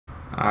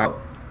Alright.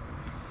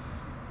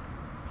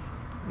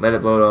 Let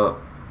it blow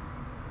up.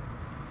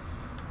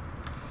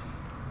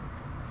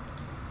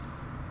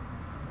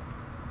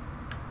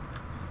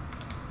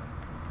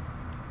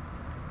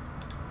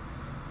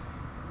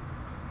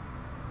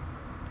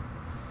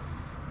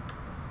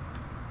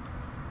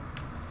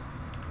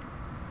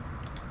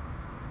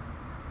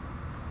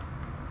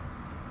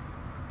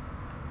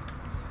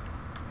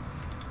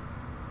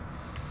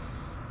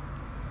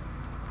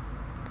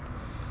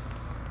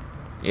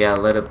 Yeah,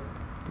 let it.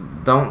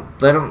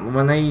 Don't let them.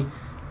 When they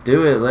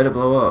do it, let it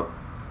blow up.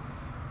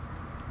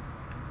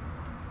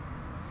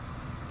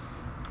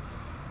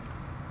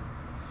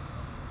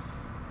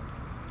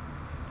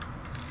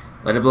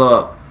 Let it blow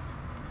up.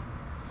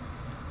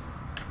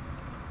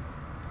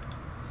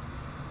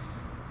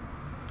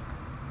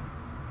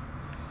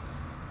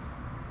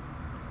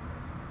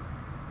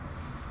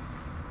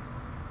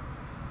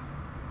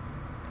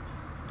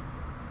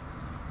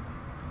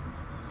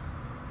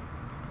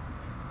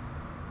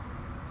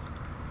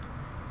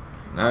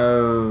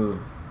 No.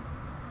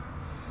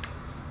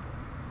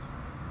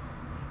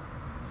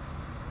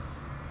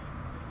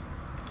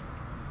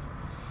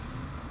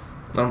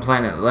 Let them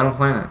plant it. Let them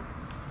plant it.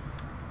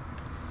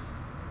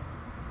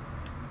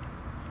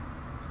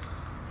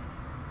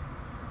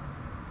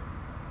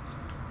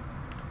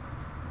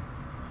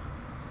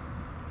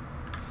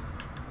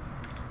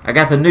 I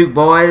got the nuke,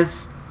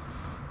 boys.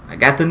 I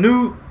got the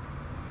nuke.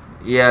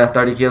 Yeah,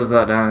 30 kills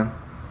without dying.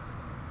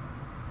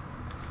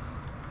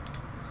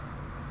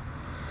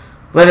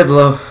 Let it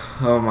blow.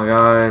 Oh my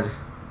god.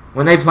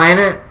 When they plant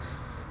it,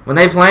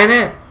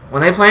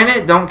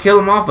 don't kill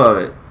them off of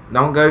it.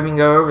 Don't even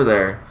go over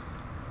there.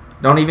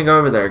 Don't even go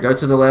over there. Go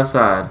to the left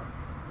side.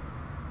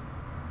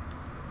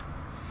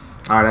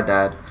 Alright, I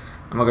died.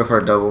 I'm gonna go for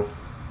a double.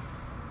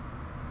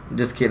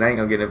 Just kidding, I ain't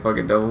gonna get a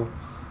fucking double.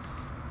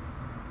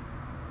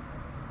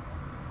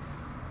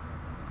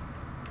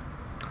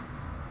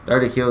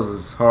 $30 kills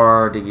is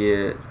hard to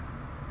get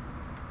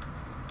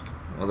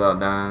without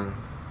dying.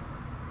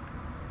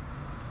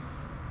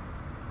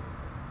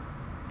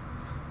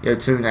 Yo,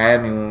 tune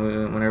add me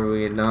whenever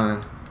we get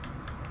done.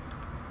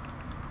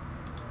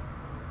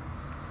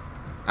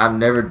 I've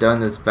never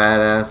done this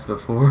badass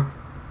before.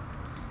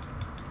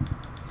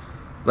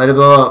 Let it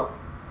blow up.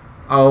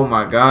 Oh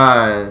my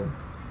god.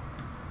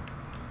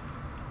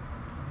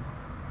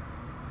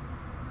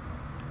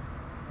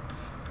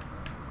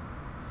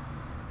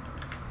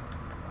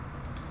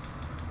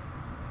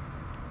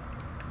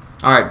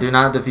 Alright, do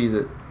not defuse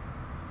it.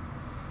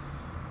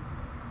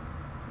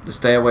 Just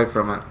stay away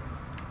from it.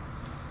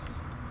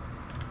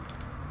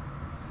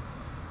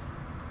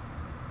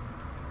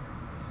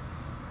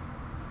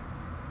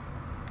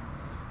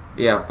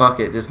 Yeah, fuck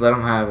it. Just let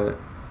them have it.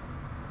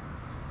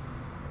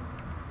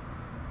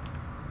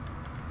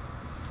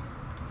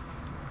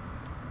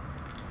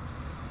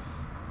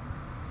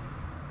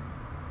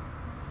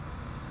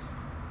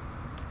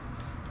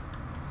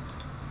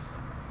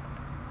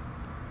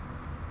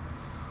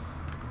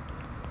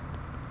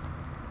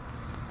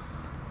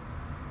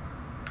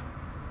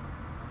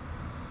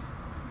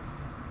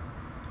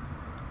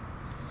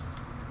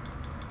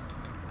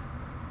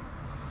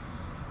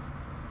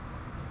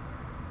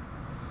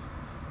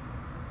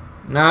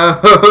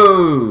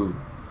 No!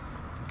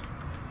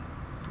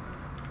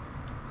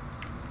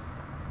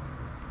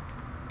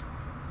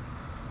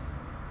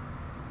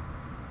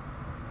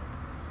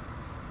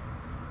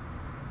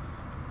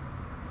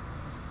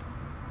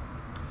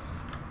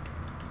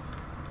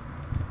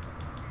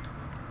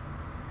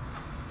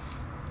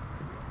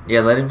 Yeah,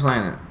 let him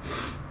plant it.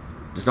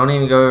 Just don't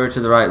even go over to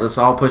the right. Let's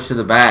all push to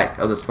the back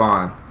of the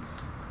spawn.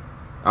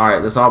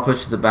 Alright, let's all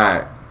push to the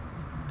back.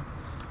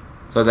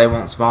 So they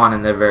won't spawn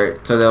in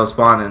their so they'll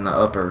spawn in the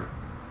upper.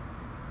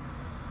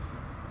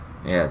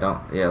 Yeah,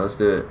 let's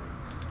do it.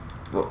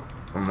 Oh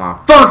my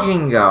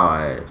fucking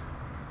god.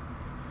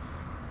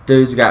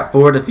 Dude's got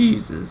 4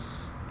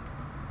 defuses.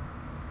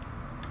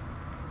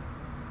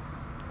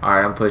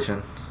 Alright, I'm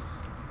pushing.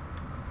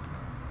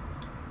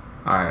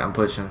 Alright, I'm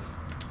pushing.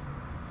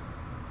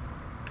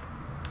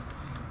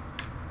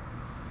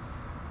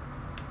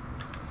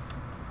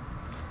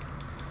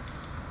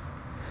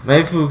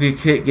 Maybe if we could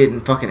keep getting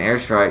fucking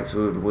airstrikes,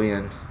 we would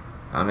win.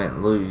 I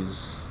meant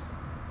lose.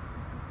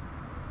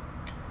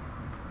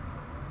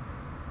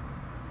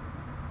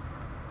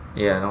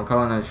 Yeah, don't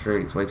call in no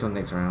streaks. Wait till the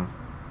next round.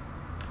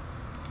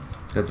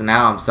 Because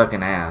now I'm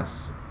sucking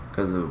ass.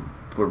 Because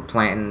we're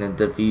planting and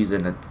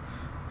defusing it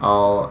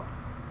all.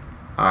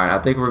 Alright, I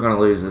think we're going to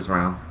lose this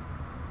round.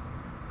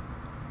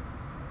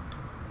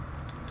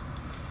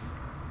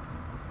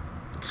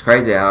 It's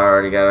crazy how I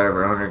already got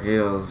over 100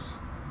 kills.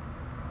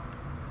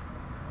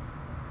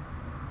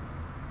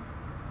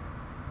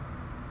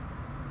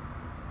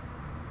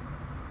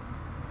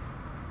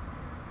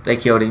 They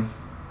killed him.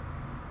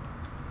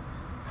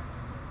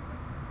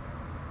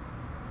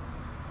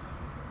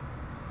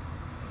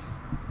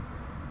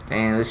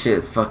 Damn, this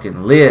shit's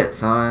fucking lit,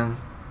 son.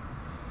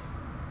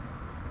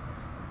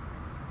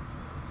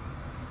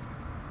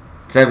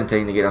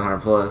 17 to get 100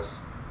 plus.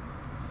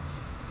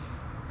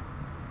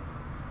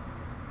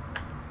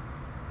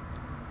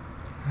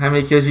 How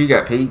many kills you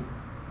got, Pete?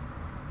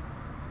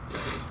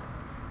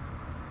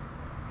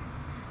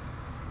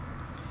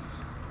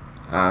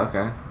 Oh,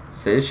 okay.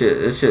 See,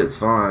 this shit's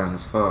fun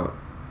as fuck.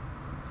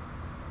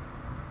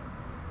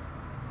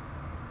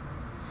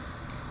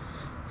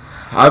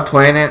 I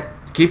plan it.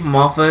 Keep them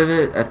off of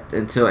it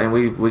and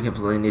we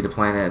completely need to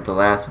plan it at the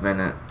last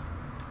minute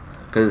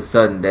because it's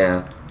sudden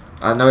death.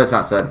 I know it's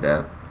not sudden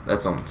death.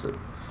 That's almost it.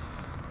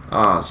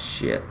 Oh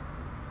shit.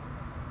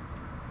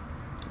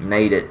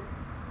 Nade it.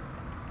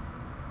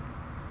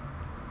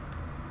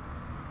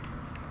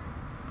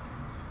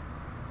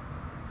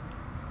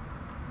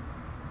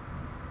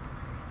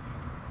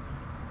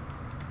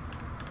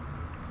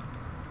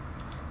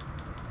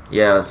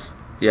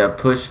 Yeah,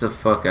 push the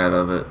fuck out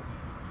of it.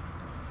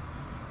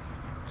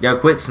 Yo,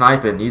 quit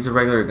sniping. Use a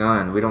regular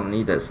gun. We don't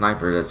need that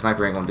sniper. That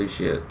sniper ain't gonna do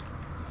shit.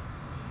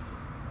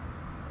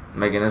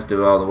 Making us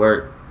do all the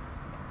work.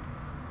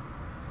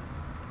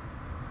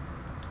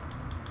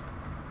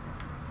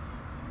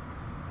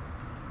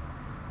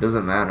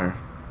 Doesn't matter.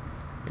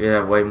 You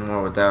have way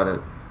more without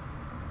it.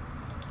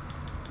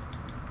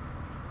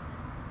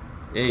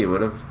 Yeah, you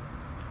would've.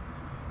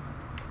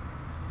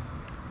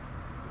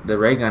 The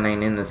ray gun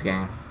ain't in this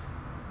game.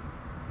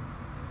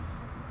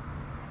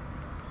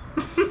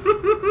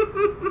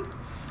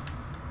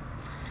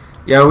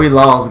 Yo, we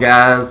lost,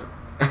 guys.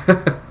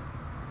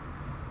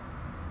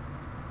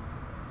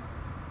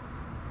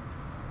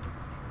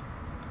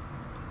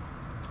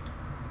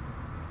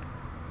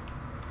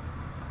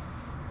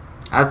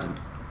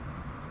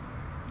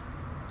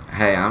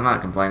 Hey, I'm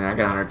not complaining. I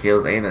got 100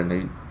 kills and a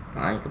nuke.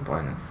 I ain't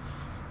complaining.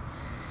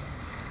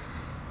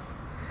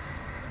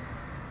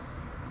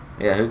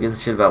 Yeah, who gives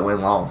a shit about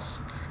win-loss?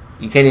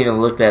 You can't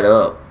even look that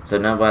up, so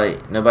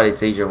nobody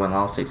sees your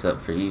win-loss except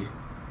for you.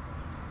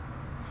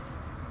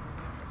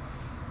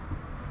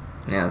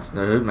 Yeah,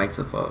 so who makes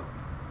a fuck?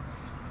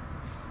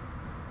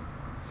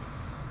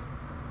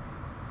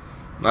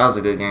 That was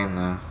a good game,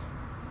 though.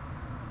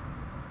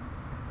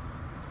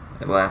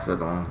 It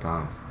lasted a long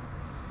time.